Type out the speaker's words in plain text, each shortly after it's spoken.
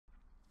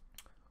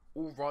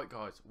Alright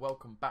guys,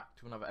 welcome back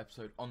to another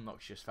episode on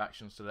Noxious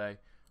Factions. Today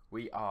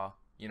we are,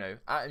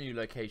 at a new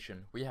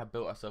location. We have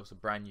built ourselves a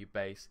brand new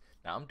base.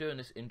 Now I'm doing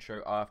this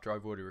intro after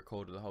I've already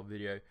recorded the whole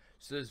video.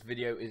 So this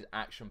video is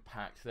action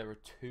packed. There are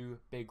two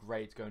big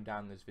raids going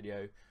down in this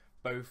video.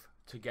 Both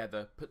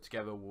together, put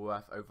together,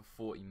 worth over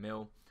 40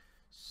 mil.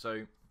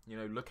 So,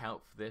 look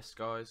out for this,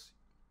 guys.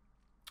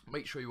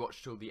 Make sure you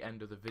watch till the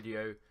end of the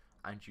video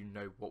and you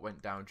know what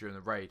went down during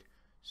the raid.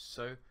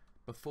 So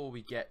before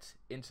we get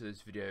into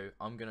this video,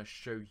 I'm going to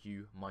show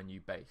you my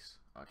new base.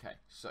 Okay,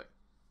 so if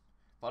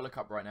I look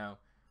up right now,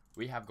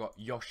 we have got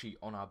Yoshi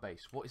on our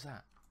base. What is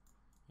that?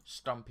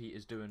 Stumpy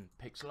is doing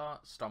pixel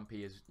art.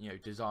 Stumpy is,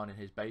 designing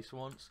his base for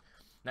once.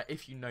 Now,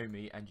 if you know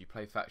me and you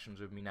play factions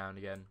with me now and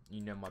again,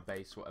 you know my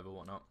base,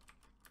 whatnot.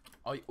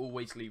 I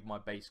always leave my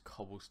base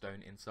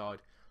cobblestone inside,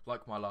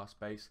 like my last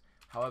base.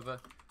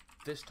 However,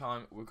 this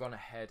time we're gone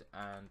ahead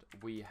and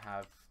we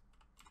have,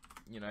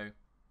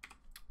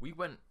 we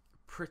went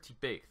pretty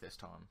big this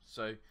time.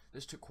 So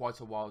this took quite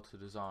a while to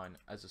design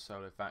as a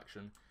solo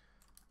faction.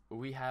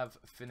 We have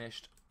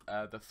finished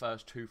the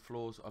first two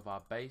floors of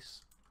our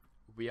base.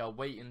 We are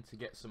waiting to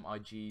get some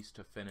IGs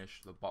to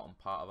finish the bottom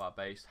part of our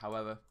base.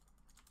 However,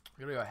 I'm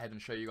gonna go ahead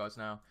and show you guys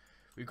now.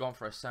 We've gone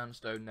for a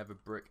sandstone, nether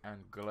brick,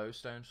 and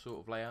glowstone sort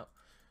of layout.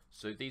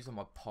 So these are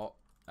my pot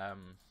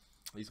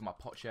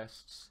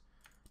chests.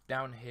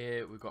 Down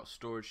here we've got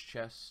storage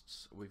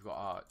chests. We've got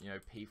our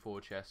P4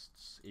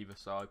 chests either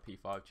side,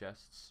 P5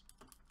 chests.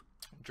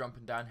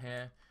 Jumping down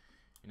here,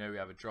 we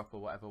have a dropper,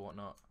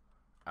 whatnot,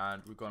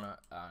 and we're gonna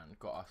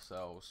got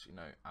ourselves,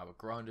 our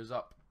grinders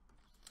up.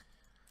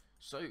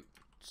 So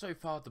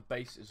far the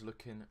base is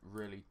looking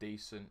really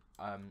decent.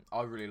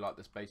 I really like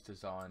this base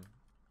design.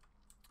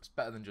 It's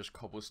better than just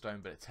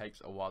cobblestone, but it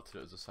takes a while to do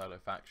it as a solo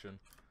faction.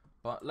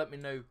 But let me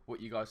know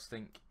what you guys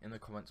think in the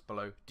comments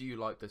below. Do you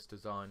like this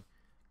design?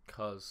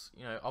 Because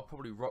I'll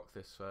probably rock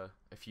this for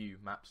a few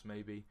maps,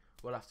 maybe.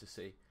 We'll have to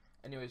see.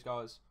 Anyways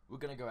guys, we're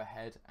going to go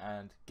ahead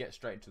and get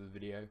straight into the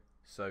video,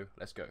 so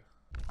let's go.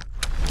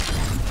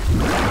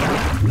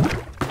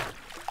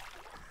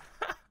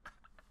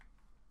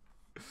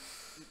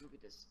 Look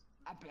at this.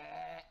 What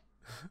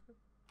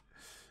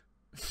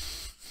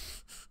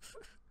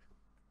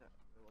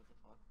the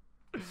fuck?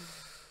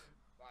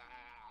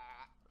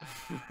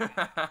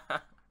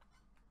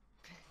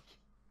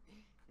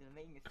 You're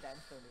making a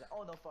sandstone.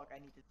 Oh no, fuck, I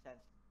need the sand.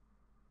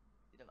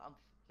 I'm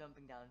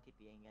jumping down and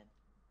TPing again.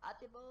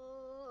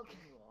 Atimo!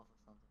 20 walls or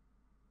something.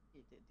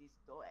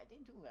 They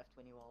do have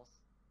 20 walls.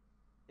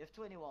 They have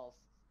 20 walls.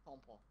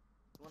 Pompo.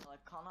 You wanna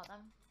corner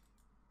them?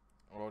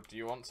 Or do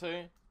you want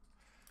to?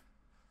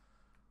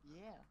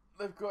 Yeah.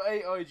 They've got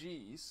 8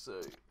 IGs, so.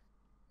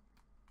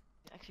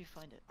 You actually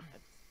find it.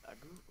 A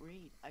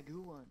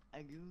good one.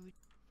 A good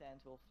sand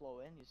will flow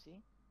in, you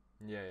see?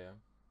 Yeah.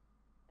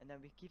 And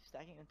then we keep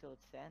stacking until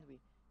it's sand.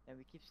 Then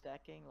we keep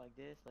stacking like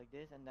this,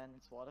 and then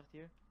it's water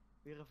here.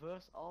 We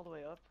reverse all the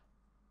way up.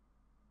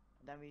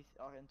 And then we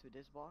are into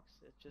this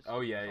box. It's just.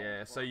 Oh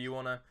yeah. So you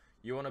wanna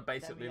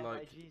basically then we have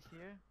like. IGs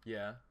here.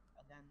 Yeah.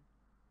 And then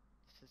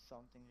this is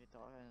something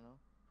retarded, I don't know.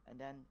 And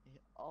then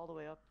all the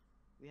way up,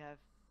 we have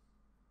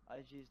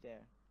IGs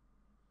there.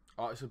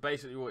 Alright, so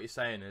basically what you're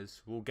saying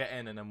is we'll get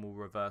in and then we'll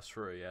reverse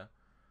through, yeah?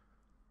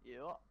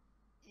 Yeah.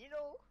 You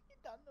don't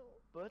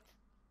know. But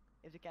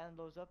if the cannon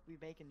blows up, we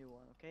make a new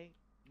one, okay?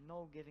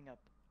 No giving up.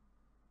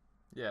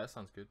 Yeah, that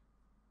sounds good.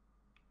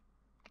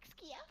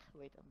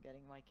 Wait, I'm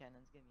getting my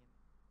cannons. Give me a minute.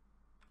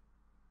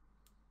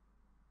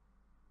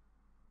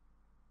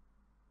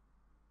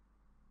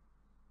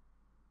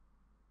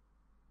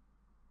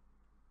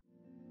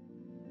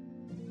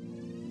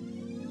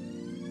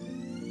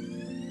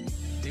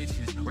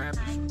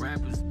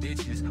 Rappers,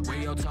 bitches.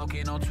 Way yo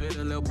talking on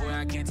Twitter, little boy,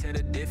 I can't tell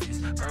the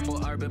difference.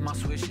 Purple urban, my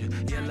swisher.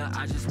 Yellow,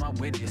 I just my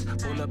witness.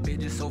 Pull up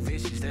bitches so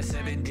vicious, that's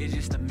 7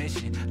 digits the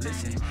mission.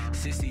 Listen,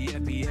 60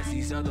 FPS,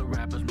 these other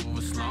rappers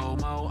moving slow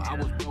mo. I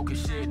was broke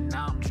as shit,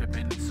 now I'm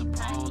tripping in some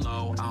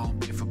polo. I don't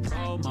pay for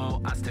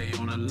promo, I stay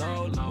on a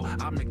low.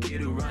 I'm the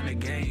kid who run the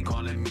game,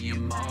 calling me a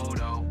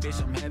moto.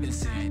 Bitch, I'm heaven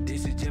sent,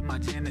 this is just my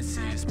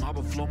genesis.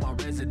 Marble floor, my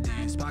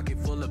residence, pocket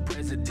full of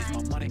presidents.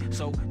 My money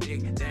so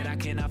big that I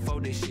cannot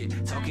afford this shit.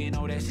 Talking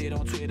all that shit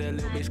on Twitter,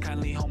 little bitch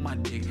kindly hold my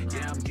dick.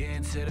 Yeah, I'm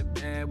getting to the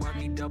bed, work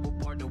me double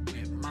part the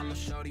whip. My little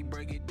shorty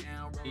break it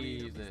down.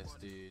 Ease this,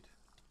 dude.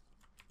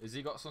 Has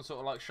he got some sort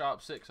of like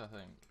sharp 6, I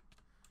think?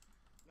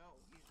 No,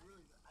 he's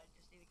really good. I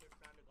just need to get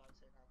rounded on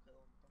and I'll kill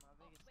him. From our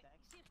biggest stack.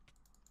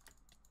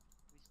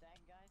 We stack,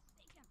 guys.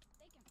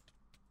 Take him.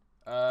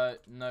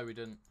 No, we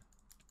didn't.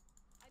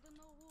 I don't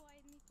know who I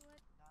need to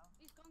hit. No.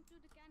 He's going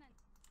through the cannon.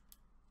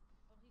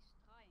 Or he's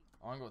trying.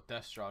 I ain't got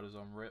Death Striders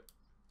on rip.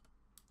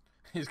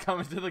 He's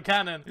coming to the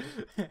cannon.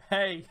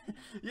 Hey,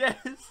 yes.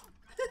 I'm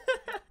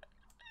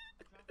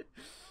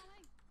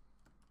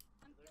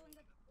killing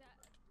the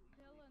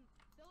Dylan.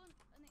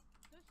 Nee,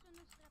 tussen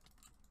de strap.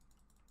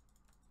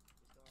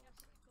 Yes,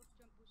 got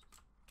jump boost.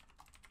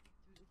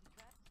 Dude, is he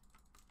trapped?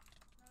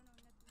 No, not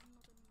anymore.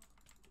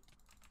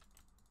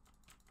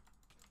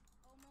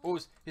 Oh,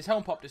 his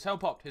helm popped, his helm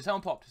popped, his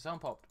helm popped, his helm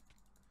popped.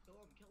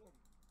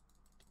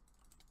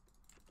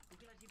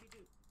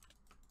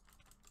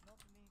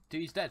 Dude,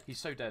 he's dead. He's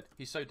so dead.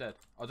 He's so dead.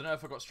 I don't know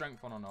if I got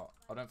strength on or not.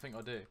 I don't think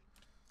I do. Kill him.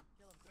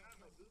 I have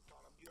my boots on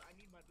him, dude. I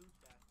need my boots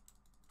back.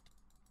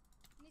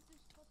 Need to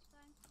spot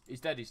time.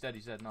 He's dead. He's dead.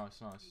 He's dead. Nice,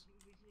 nice. He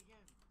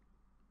again.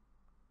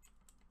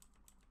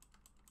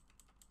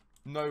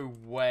 No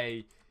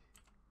way.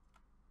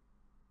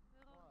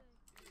 Where are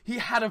they? He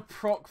had a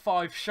proc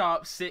 5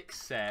 sharp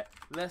 6 set.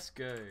 Let's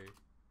go. Wait,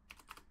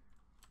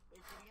 did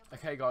he have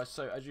Okay, guys.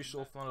 So as you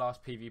saw from the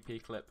last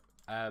PvP clip,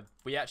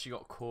 we actually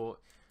got caught.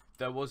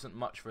 There wasn't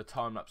much of a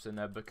time lapse in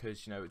there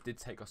because, you know, it did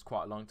take us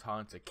quite a long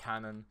time to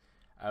cannon.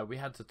 We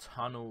had to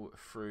tunnel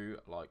through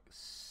like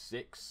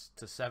 6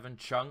 to 7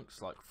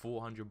 chunks, like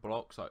 400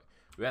 blocks. Like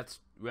we had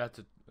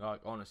to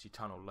like honestly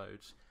tunnel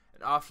loads.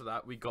 And after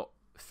that, we got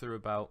through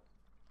about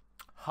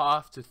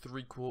half to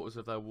 3/4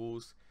 of their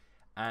walls,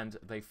 and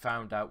they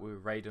found out we were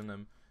raiding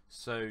them.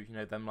 So, you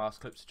know, them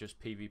last clips are just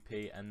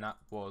PvP, and that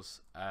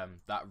was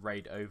that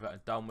raid over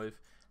and done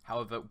with.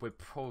 However, we're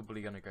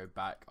probably going to go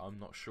back. I'm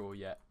not sure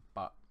yet,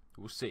 but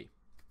we'll see.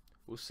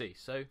 We'll see.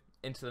 So,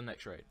 into the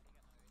next raid.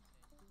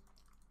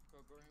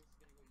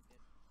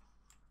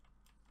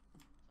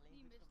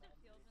 Die miste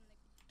veel, vind ik.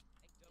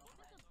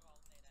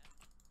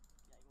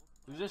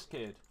 Who's this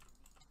kid?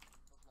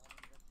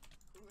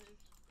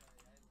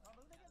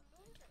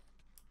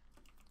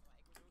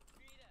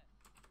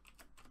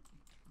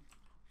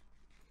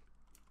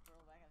 Bro,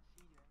 wij gaan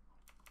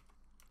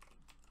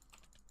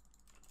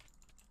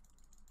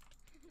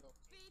feeden.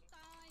 Feed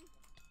time!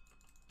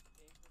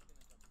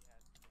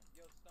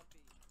 Yo,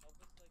 Stumpy,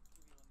 help us like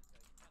 2v1 this guy.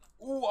 You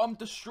kinda, Oh, I'm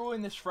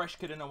destroying this fresh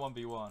kid in a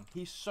 1v1.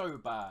 He's so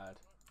bad. I don't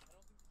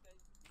think this guy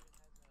even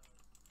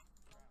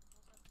has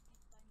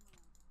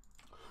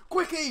a.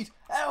 Quick eat!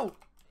 Help!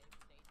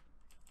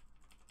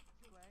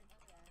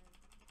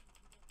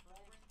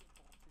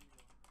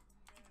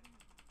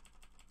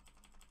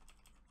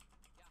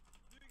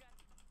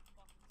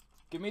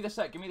 Give me the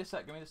set, give me the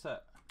set, give me the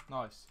set.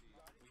 Nice.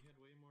 We had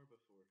way more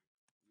before.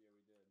 Yeah,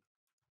 we did.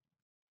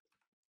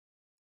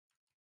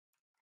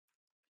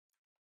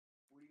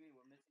 What do you mean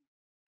we're missing?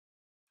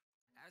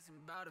 Asking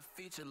about a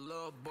feature,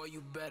 little boy, you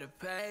better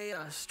pay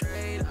us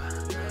straight up.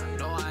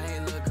 No, I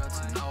ain't look up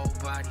to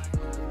nobody.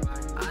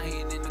 I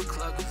ain't in the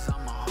club cause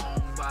I'm a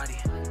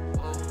homebody.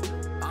 Oh,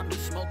 I'm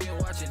just smoking,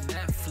 watching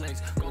Netflix.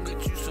 Gon'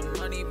 get you some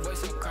money, boy,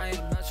 stop crying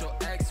about your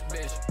ex,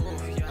 bitch.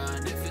 Oh, yeah,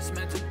 and if it's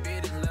meant to be,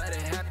 then let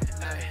it happen.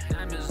 Ay,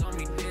 diamonds on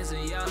me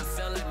dancing, yeah, I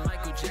feel like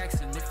Michael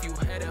Jackson. If you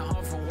headed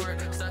home from work,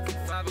 stuck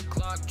at 5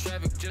 o'clock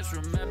traffic, just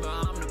remember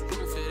I'm the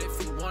proof that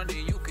if you want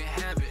it, you can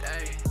have it.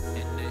 Ay,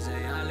 and they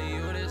say, Ali,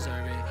 you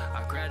deserve it.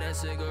 I crack that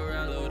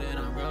cigarello, then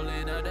I'm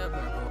rolling up that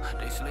purple.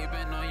 They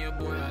sleeping on your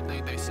boy, I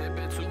think they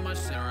sipping too much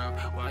syrup.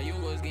 While you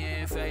was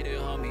getting faded,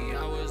 homie,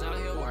 I was out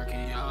here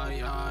working.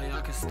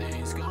 Yeah, cause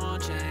things gon'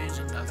 change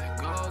and nothing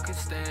gold can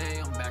stay.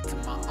 I'm back to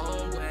my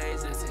old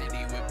ways, that's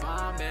Henny with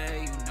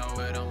Bombay. You know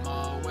it, I'm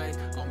always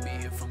gon' be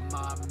here for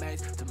my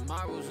mates.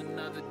 Tomorrow's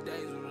another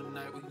day, so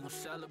tonight we gon'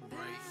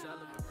 celebrate.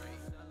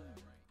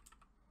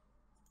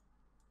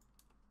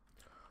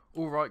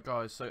 Alright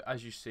guys, so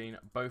as you've seen,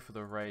 both of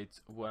the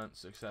raids weren't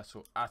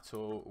successful at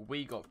all.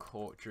 We got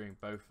caught during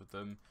both of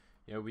them.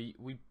 You know, we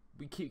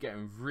keep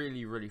getting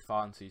really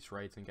far into these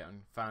raids and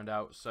getting found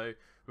out. So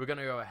we're going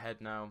to go ahead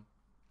now,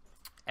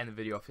 end the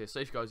video off here. So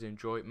if you guys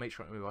enjoy, make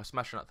sure to move by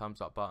smashing that thumbs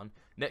up button.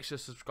 Next to the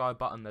subscribe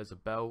button, there's a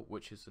bell,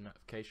 which is the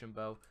notification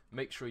bell.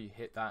 Make sure you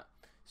hit that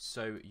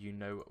so you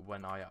know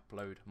when I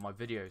upload my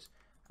videos.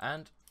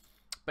 And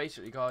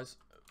basically guys,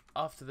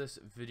 after this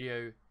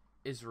video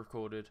is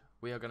recorded,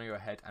 we are going to go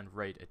ahead and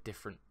raid a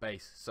different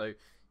base. So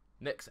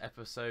next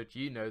episode,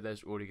 you know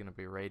there's already going to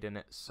be a raid in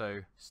it,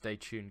 so stay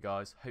tuned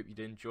guys. Hope you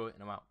did enjoy it,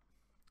 and I'm out.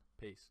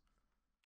 Peace.